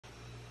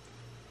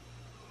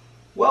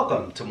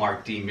Welcome to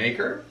Mark D.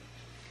 Maker.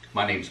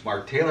 My name is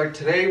Mark Taylor.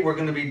 Today we're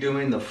going to be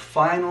doing the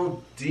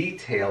final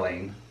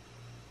detailing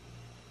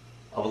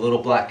of a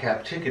little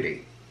black-capped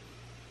chickadee.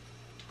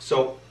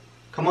 So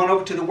come on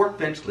over to the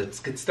workbench, let's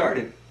get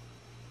started.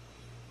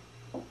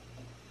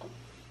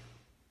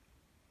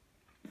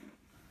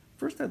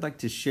 First, I'd like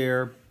to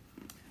share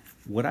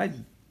what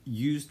I've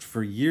used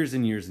for years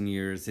and years and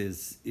years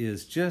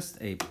is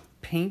just a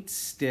paint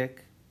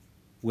stick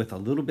with a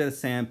little bit of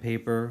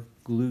sandpaper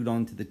glued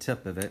onto the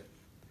tip of it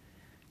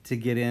to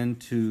get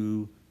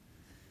into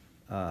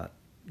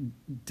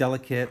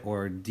delicate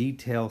or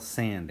detail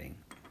sanding.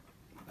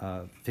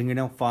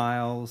 Fingernail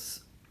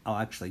files, I'll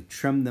actually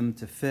trim them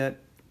to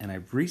fit, and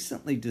I've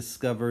recently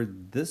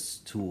discovered this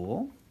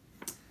tool.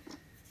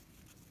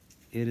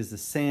 It is a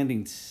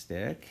sanding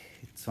stick.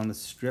 It's on a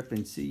strip,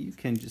 and see, you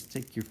can just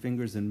take your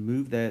fingers and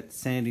move that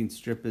sanding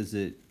strip as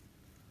it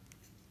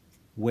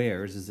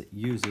wears, as it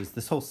uses.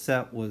 This whole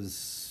set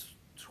was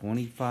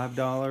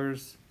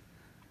 $25,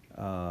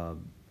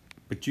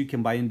 but you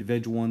can buy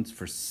individual ones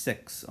for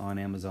 $6 on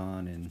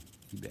Amazon and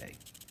eBay.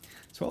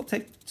 So I'll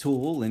take the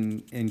tool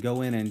and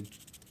go in, and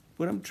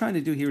what I'm trying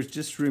to do here is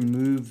just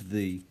remove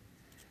the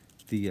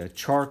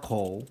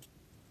charcoal.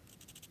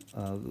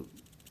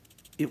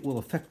 It will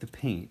affect the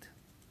paint.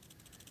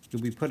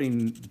 You'll be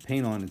putting the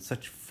paint on in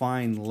such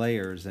fine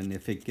layers, and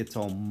if it gets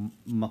all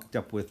mucked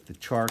up with the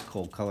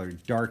charcoal color,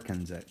 it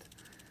darkens it.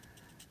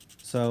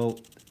 So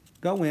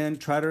go in,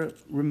 try to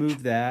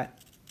remove that,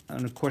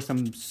 and of course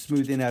I'm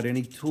smoothing out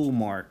any tool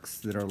marks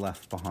that are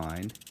left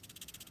behind,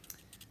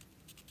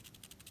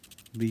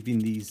 leaving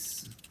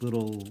these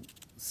little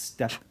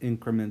step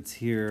increments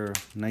here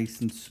nice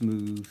and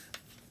smooth.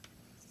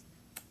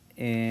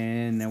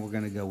 And now we're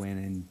going to go in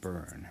and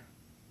burn.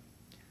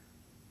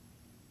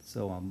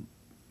 So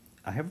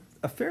I have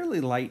a fairly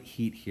light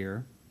heat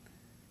here,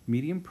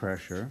 medium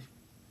pressure.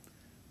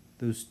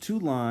 Those two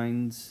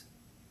lines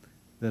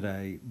that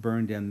I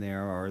burned in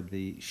there are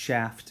the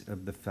shaft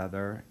of the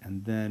feather,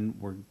 and then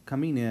we're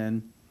coming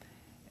in,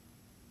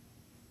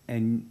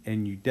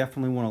 and you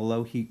definitely want a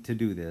low heat to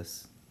do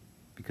this,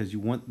 because you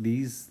want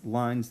these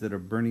lines that are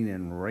burning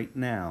in right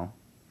now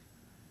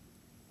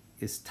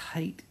as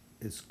tight,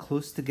 as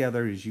close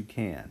together as you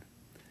can.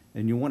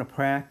 And you want to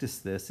practice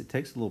this. It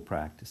takes a little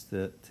practice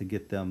to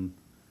get them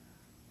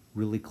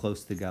really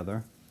close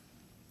together.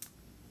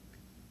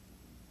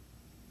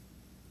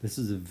 This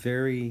is a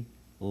very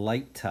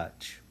light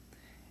touch,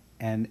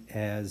 and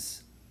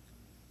as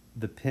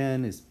the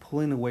pen is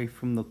pulling away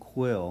from the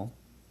quill,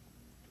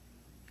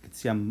 you can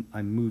see I'm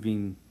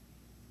moving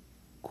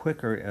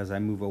quicker as I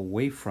move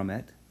away from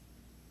it.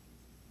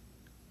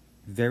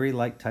 Very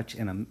light touch,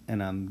 and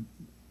I'm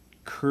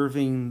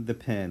curving the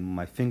pen.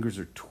 My fingers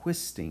are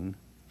twisting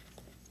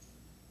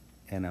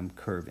and I'm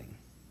curving.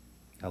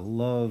 I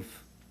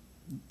love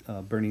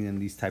burning in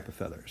these type of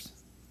feathers.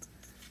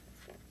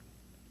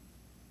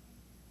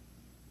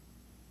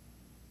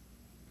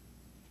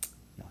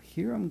 Now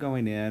here I'm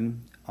going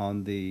in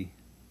on these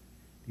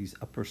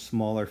upper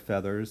smaller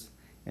feathers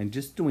and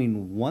just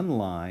doing one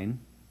line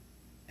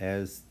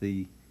as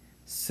the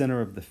center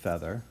of the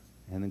feather,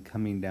 and then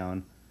coming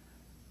down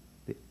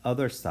the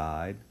other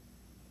side.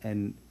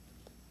 And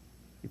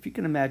if you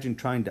can imagine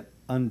trying to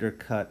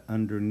undercut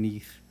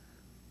underneath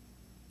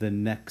the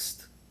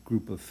next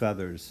group of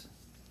feathers.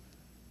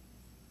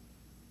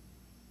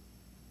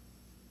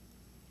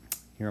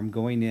 Here I'm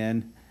going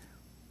in.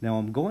 Now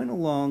I'm going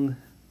along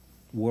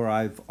where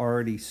I've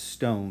already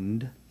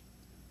stoned,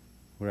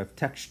 where I've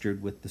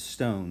textured with the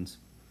stones.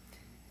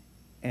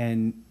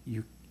 And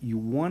you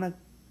want to,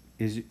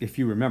 if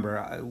you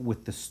remember,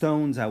 with the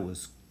stones I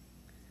was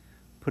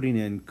putting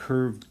in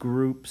curved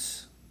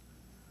groups.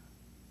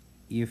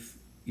 If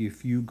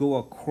you go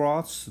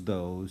across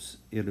those,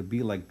 it'll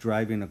be like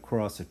driving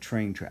across a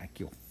train track.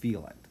 You'll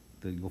feel it.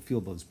 You'll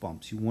feel those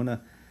bumps. You want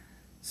to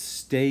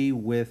stay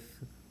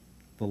with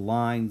the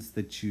lines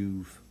that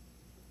you've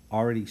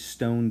already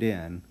stoned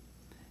in,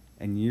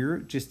 and you're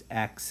just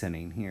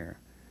accenting here.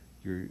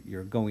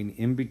 You're going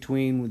in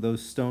between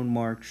those stone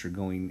marks. You're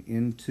going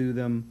into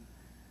them,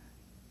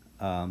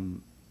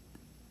 and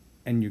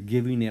you're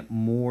giving it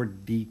more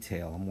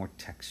detail, more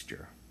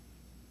texture.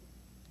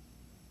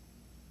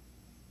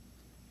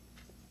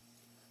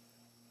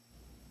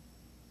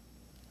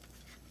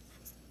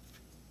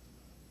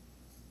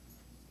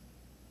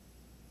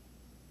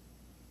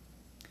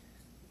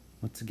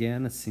 Once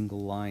again, a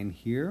single line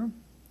here,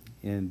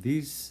 and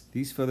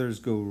these feathers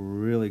go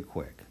really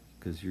quick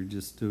because you're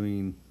just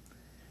doing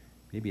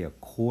maybe a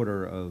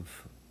quarter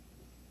of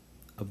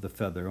the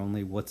feather,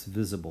 only what's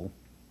visible,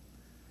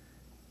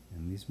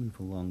 and these move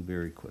along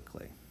very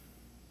quickly.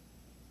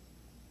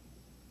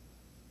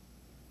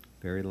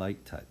 Very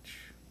light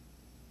touch.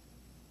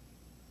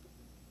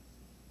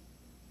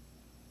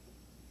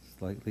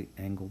 Slightly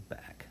angled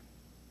back.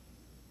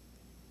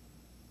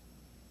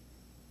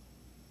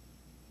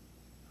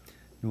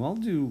 Now I'll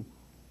do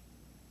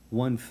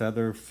one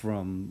feather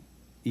from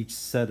each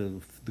set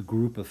of the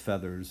group of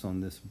feathers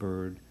on this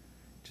bird,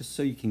 just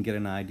so you can get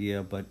an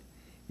idea. But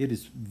It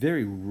is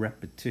very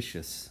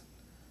repetitious,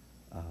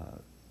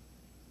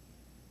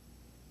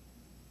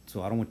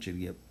 so I don't want you to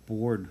get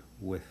bored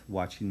with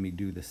watching me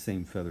do the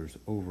same feathers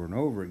over and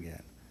over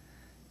again.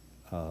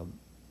 Uh,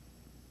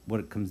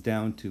 what it comes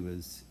down to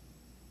is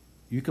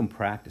you can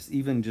practice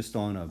even just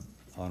on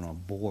a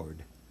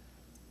board.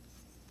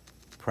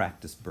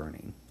 Practice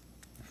burning.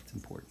 That's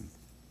important.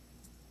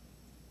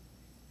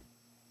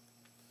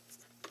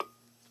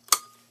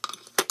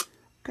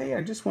 Okay,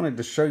 I just wanted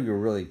to show you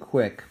really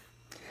quick.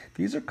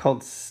 These are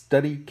called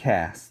study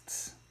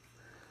casts.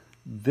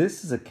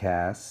 This is a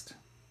cast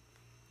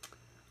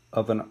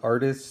of an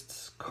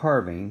artist's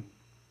carving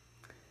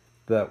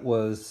that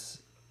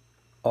was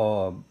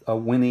a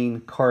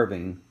winning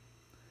carving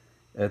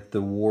at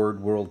the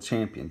Ward World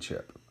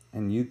Championship.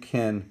 And you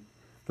can,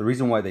 the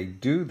reason why they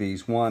do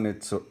these, one,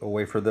 it's a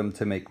way for them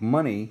to make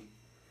money,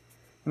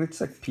 and it's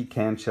like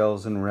pecan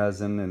shells and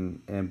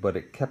resin, but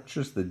it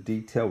captures the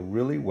detail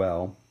really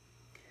well,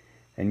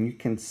 and you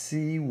can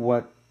see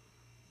what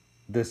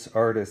this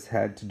artist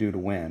had to do to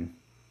win.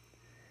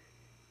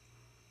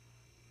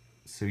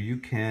 So you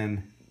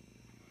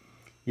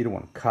don't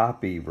want to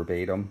copy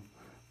verbatim,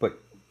 but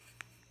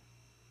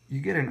you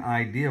get an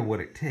idea what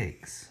it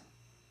takes.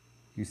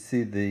 You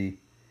see the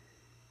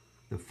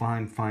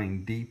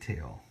fine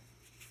detail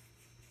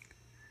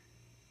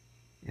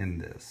in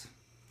this.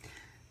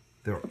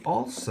 There are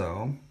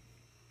also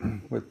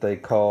what they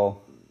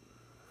call,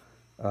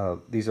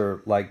 these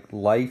are like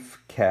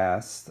life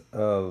casts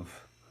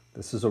of,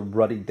 this is a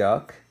ruddy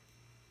duck.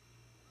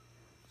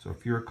 So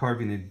if you're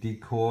carving a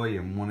decoy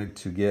and wanted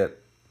to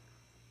get,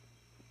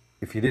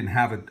 if you didn't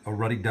have a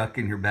ruddy duck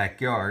in your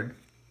backyard,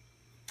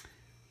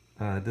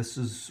 this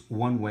is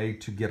one way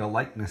to get a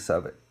likeness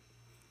of it.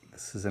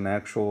 This is an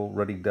actual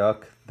ruddy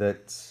duck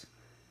that's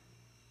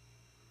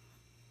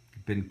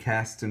been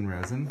cast in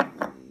resin.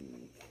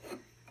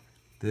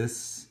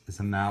 This is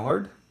a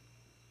mallard.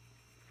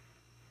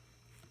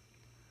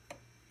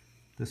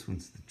 This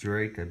one's the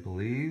drake, I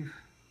believe.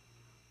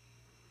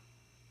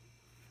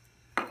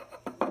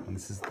 And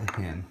this is the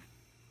hen.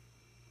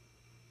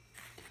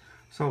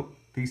 So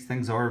these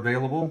things are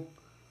available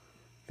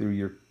through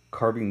your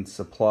carving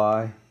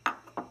supply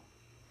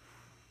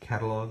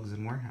catalogs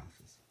and warehouses.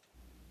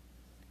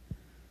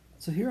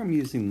 So here I'm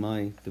using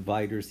my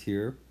dividers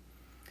here,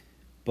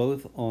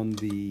 both on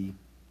the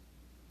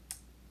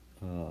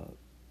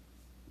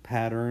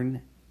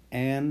pattern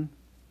and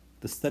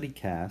the study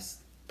cast,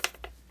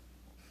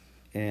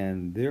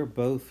 and they're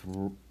both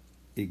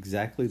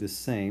exactly the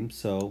same,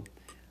 so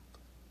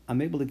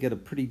I'm able to get a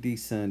pretty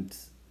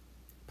decent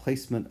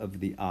placement of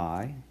the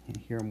eye. And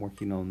here I'm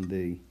working on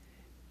the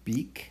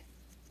beak.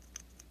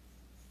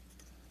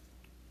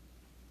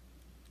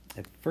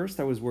 At first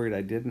I was worried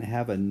I didn't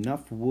have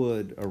enough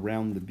wood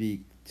around the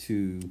beak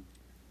to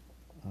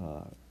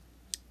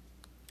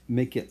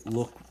make it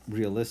look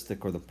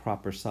realistic or the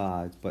proper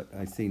size, but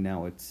I see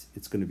now it's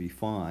going to be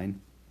fine.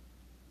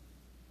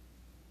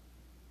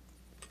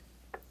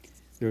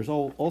 There's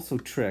also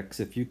tricks.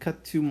 If you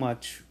cut too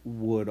much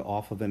wood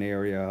off of an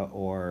area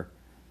or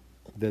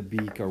the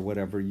beak or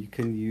whatever, you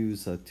can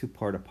use a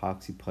 2-part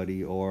epoxy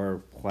putty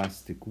or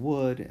plastic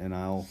wood, and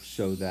I'll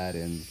show that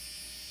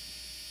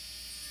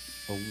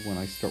when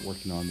I start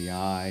working on the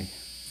eye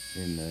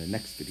in the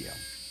next video,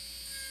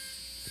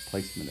 the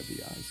placement of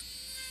the eyes.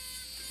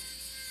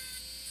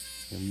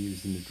 I'm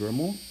using the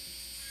Dremel,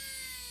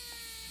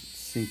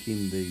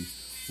 sinking the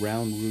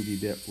round ruby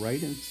bit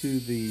right into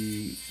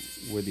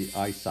where the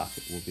eye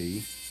socket will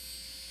be.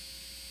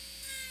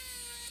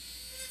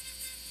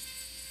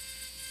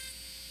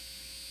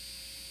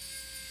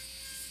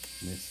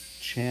 And this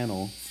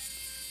channel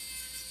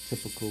is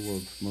typical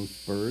of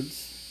most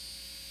birds,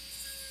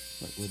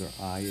 right where their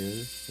eye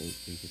is.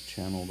 There's a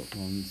channel that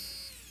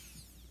runs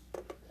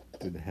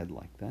through the head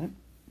like that.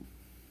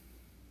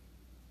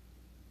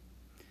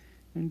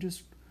 And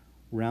just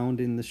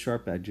rounding the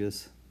sharp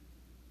edges.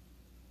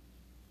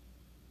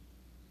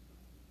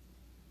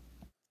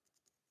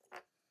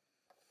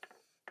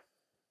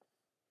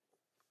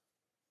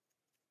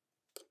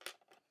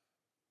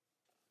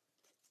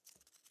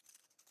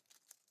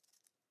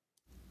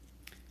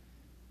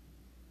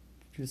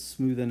 Just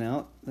smoothing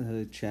out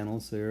the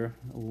channels there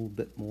a little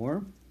bit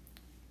more.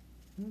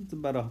 It's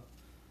about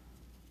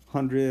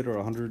 100 or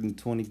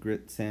 120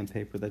 grit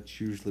sandpaper. That's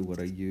usually what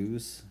I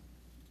use.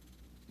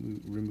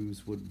 It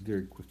removes wood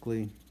very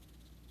quickly.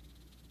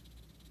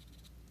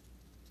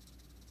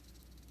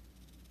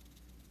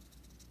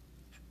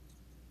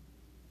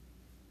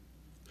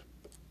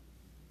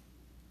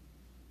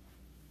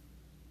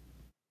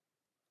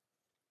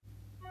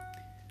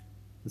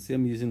 Let's see,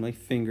 I'm using my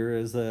finger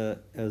as a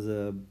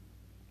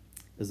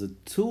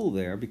tool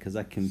there because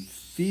you can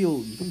feel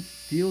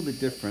the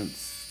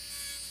difference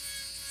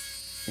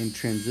in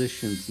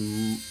transitions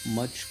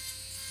much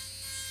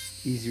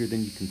easier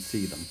than you can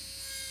see them.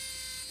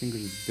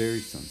 Fingers is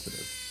very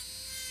sensitive.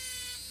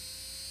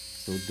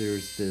 So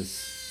there's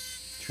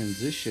this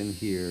transition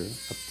here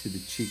up to the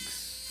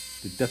cheeks,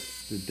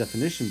 the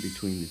definition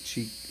between the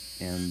cheek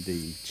and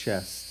the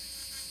chest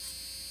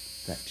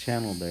that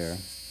channel there,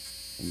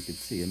 and you can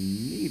see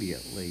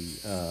immediately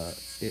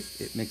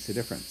it makes a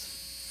difference.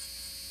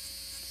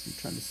 So I'm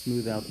trying to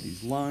smooth out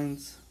these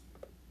lines,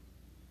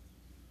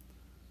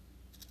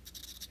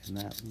 and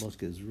that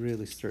look is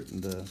really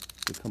starting to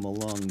come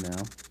along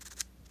now.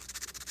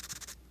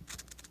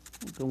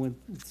 I'll go in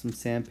with some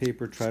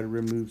sandpaper, try to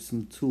remove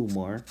some tool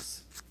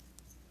marks.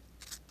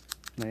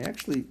 And I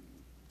actually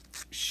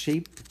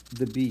shape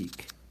the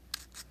beak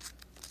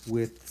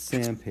with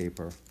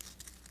sandpaper.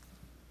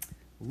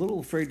 A little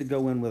afraid to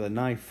go in with a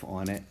knife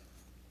on it.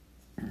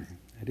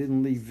 I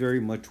didn't leave very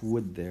much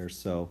wood there,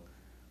 so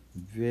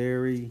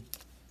very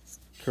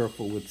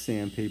careful with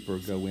sandpaper.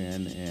 Go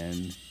in,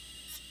 and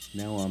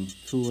now I'm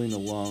tooling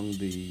along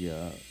the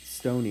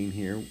stoning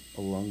here,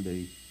 along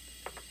the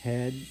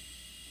head,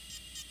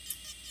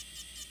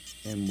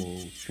 and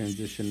we'll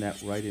transition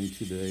that right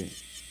into the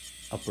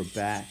upper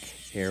back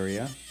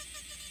area.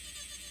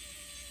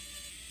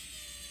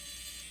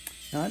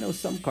 Now I know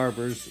some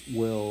carvers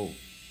will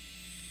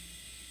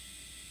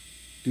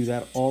do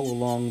that all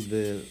along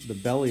the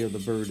belly of the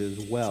bird as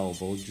well.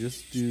 They'll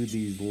just do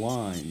these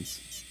lines.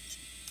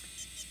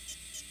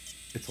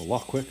 It's a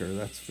lot quicker,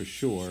 that's for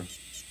sure.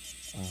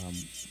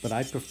 But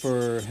I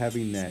prefer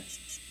having that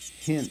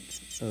hint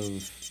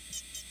of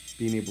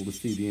being able to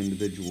see the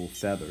individual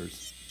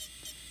feathers.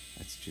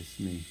 That's just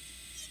me.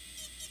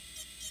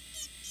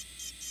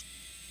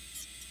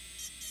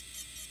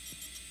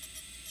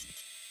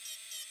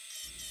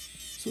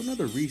 So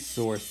another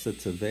resource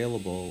that's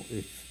available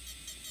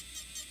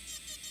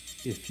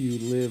if you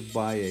live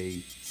by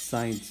a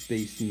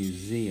science-based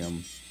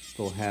museum,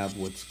 they'll have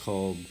what's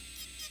called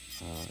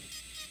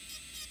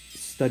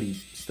study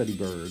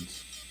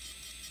birds,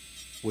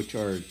 which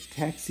are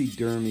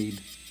taxidermied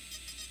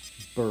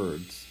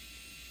birds,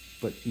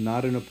 but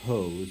not in a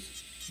pose.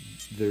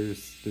 They're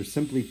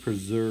simply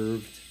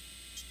preserved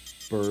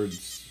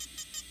birds.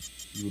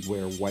 You would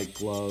wear white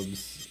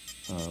gloves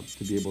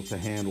to be able to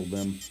handle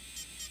them,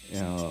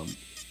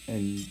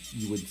 and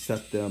you would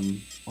set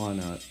them on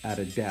at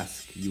a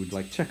desk. You would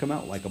like check them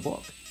out like a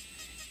book.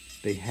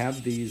 They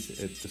have these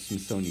at the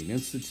Smithsonian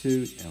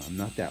Institute, and I'm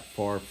not that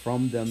far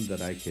from them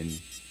that I can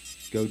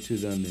go to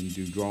them and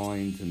do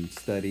drawings and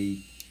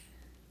study.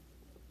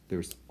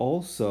 There's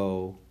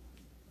also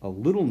a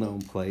little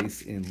known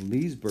place in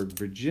Leesburg,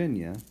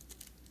 Virginia,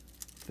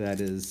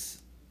 that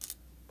is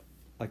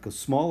like a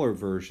smaller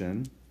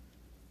version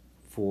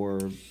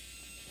for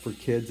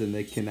kids, and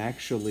they can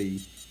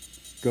actually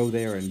go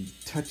there and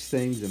touch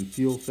things and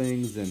feel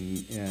things,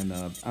 and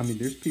I mean,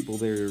 there's people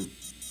there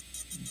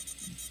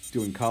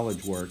doing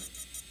college work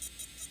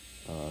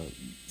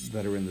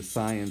that are in the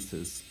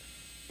sciences,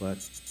 but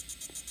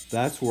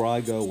that's where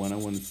I go when I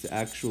want to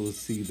actually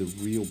see the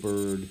real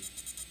bird,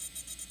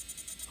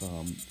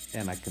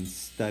 and I can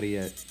study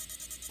it,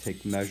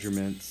 take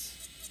measurements.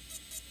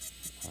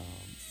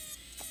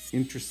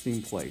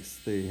 Interesting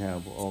place. They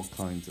have all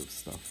kinds of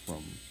stuff,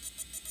 from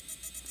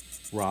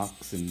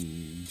rocks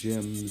and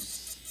gems.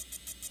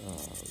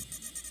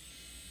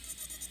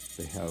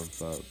 They have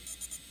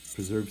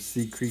preserved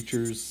sea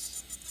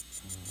creatures.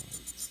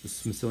 It's the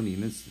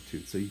Smithsonian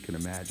Institute, so you can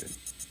imagine.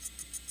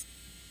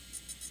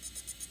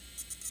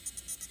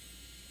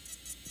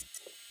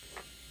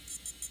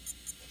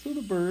 So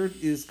the bird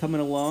is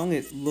coming along.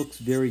 It looks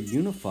very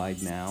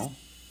unified now.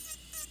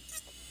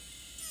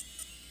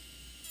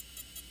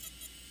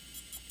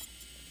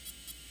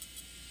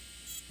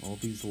 All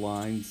these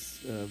lines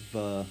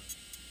have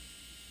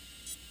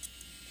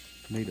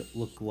made it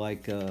look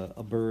like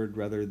a bird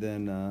rather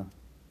than a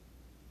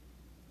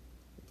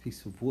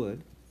piece of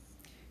wood.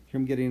 Here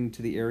I'm getting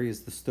into the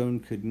areas the stone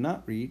could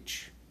not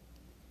reach.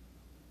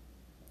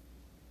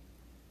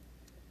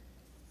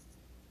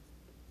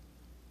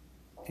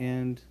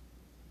 And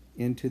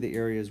into the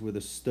areas where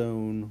the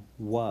stone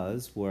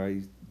was, where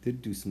I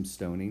did do some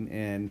stoning,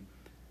 and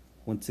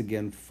once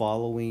again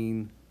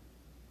following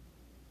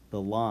the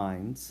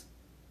lines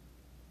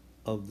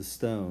of the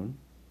stone,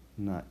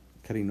 not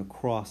cutting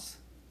across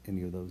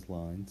any of those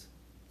lines.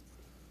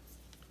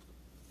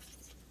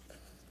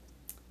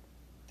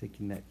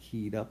 Taking that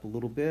heat up a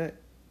little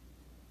bit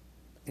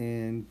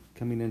and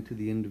coming into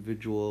the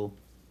individual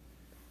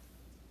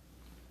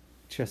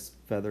chest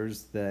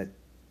feathers that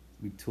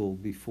we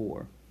tooled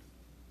before.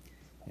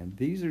 And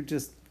these are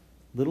just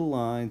little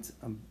lines.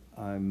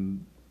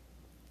 I'm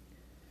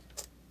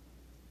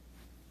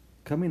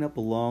coming up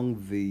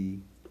along the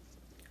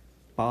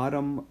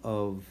bottom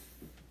of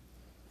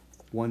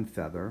one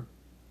feather,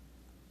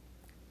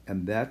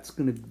 and that's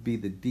going to be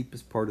the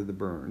deepest part of the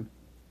burn,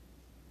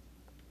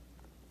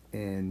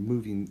 and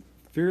moving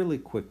fairly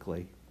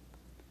quickly,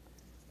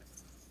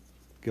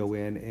 go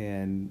in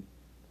and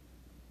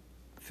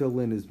fill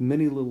in as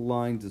many little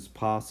lines as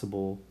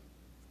possible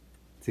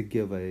to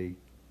give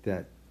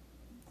that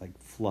like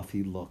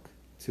fluffy look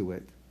to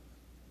it.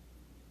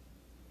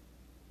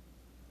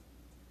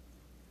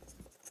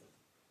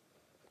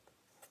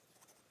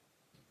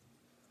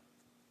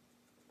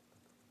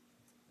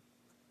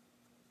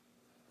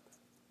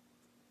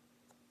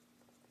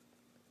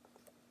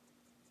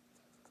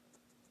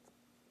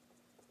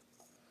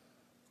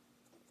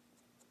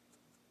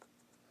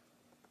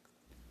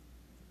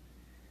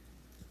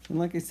 And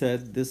like I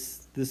said,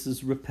 this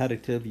is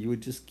repetitive. You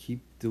would just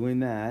keep doing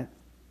that.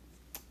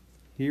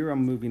 Here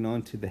I'm moving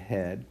on to the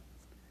head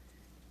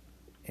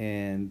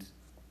and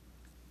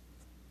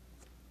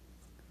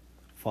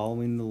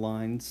following the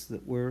lines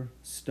that were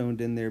stoned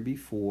in there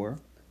before.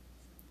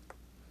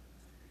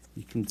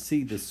 You can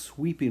see the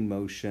sweeping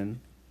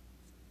motion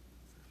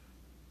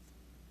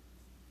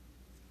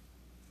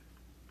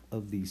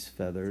of these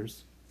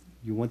feathers.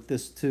 You want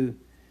this to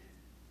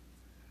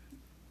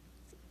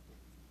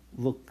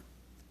look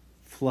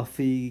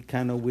fluffy,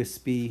 kind of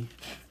wispy.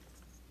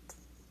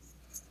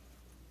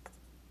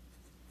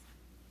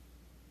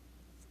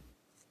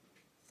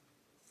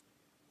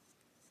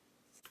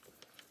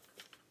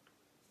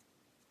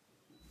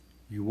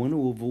 You want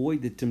to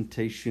avoid the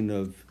temptation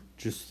of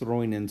just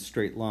throwing in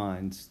straight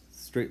lines.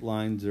 Straight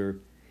lines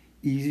are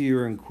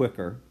easier and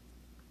quicker,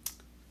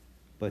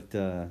 but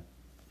don't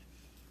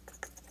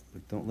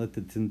let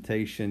the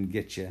temptation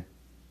get you.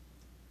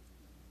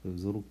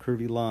 Those little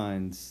curvy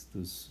lines,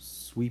 those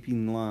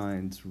sweeping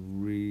lines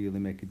really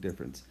make a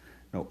difference.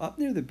 Now, up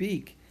near the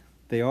beak,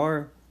 they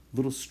are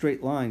little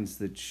straight lines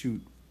that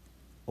shoot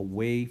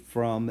away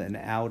from and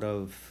out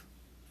of,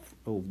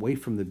 away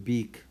from the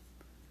beak,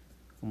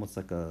 almost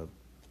like a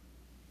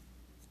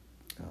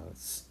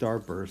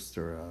starburst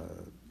or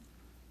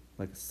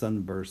like a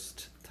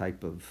sunburst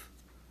type of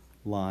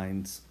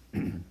lines,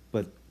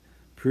 but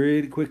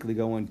pretty quickly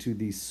go into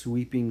these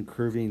sweeping,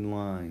 curving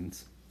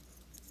lines.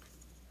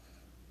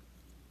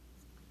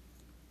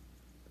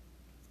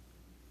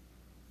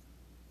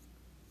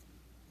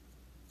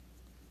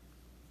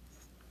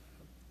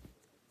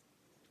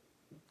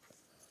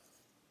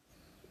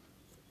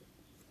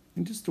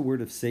 And just a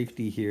word of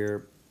safety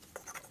here,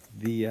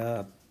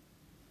 the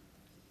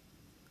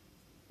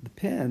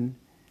pen,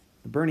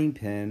 the burning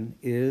pen,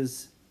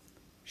 is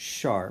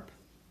sharp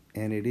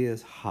and it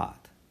is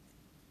hot.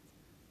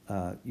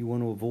 You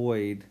want to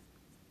avoid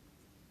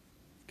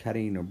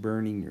cutting or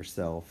burning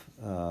yourself.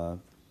 And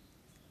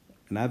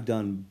I've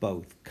done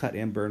both, cut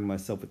and burn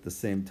myself at the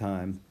same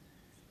time.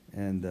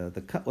 And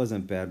the cut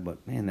wasn't bad,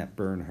 but man, that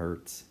burn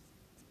hurts.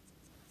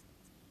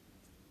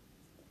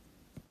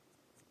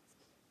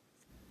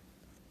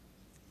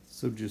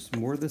 So just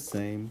more of the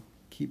same.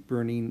 Keep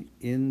burning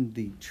in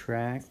the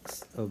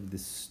tracks of the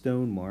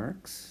stone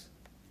marks.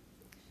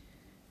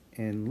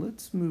 And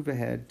let's move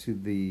ahead to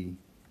the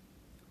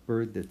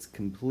bird that's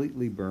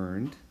completely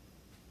burned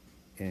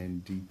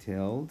and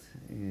detailed.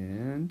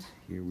 And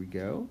here we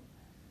go.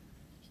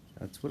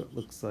 That's what it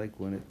looks like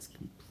when it's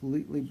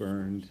completely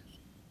burned.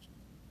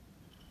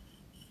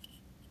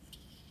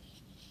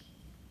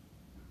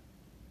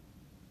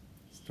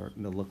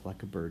 Starting to look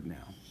like a bird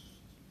now.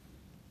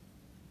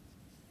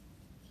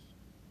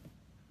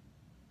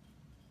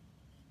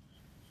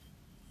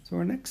 So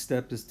our next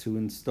step is to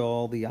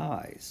install the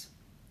eyes.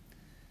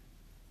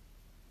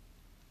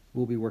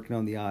 We'll be working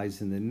on the eyes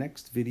in the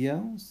next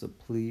video, so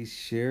please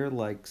share,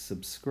 like,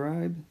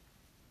 subscribe,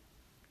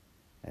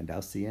 and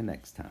I'll see you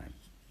next time.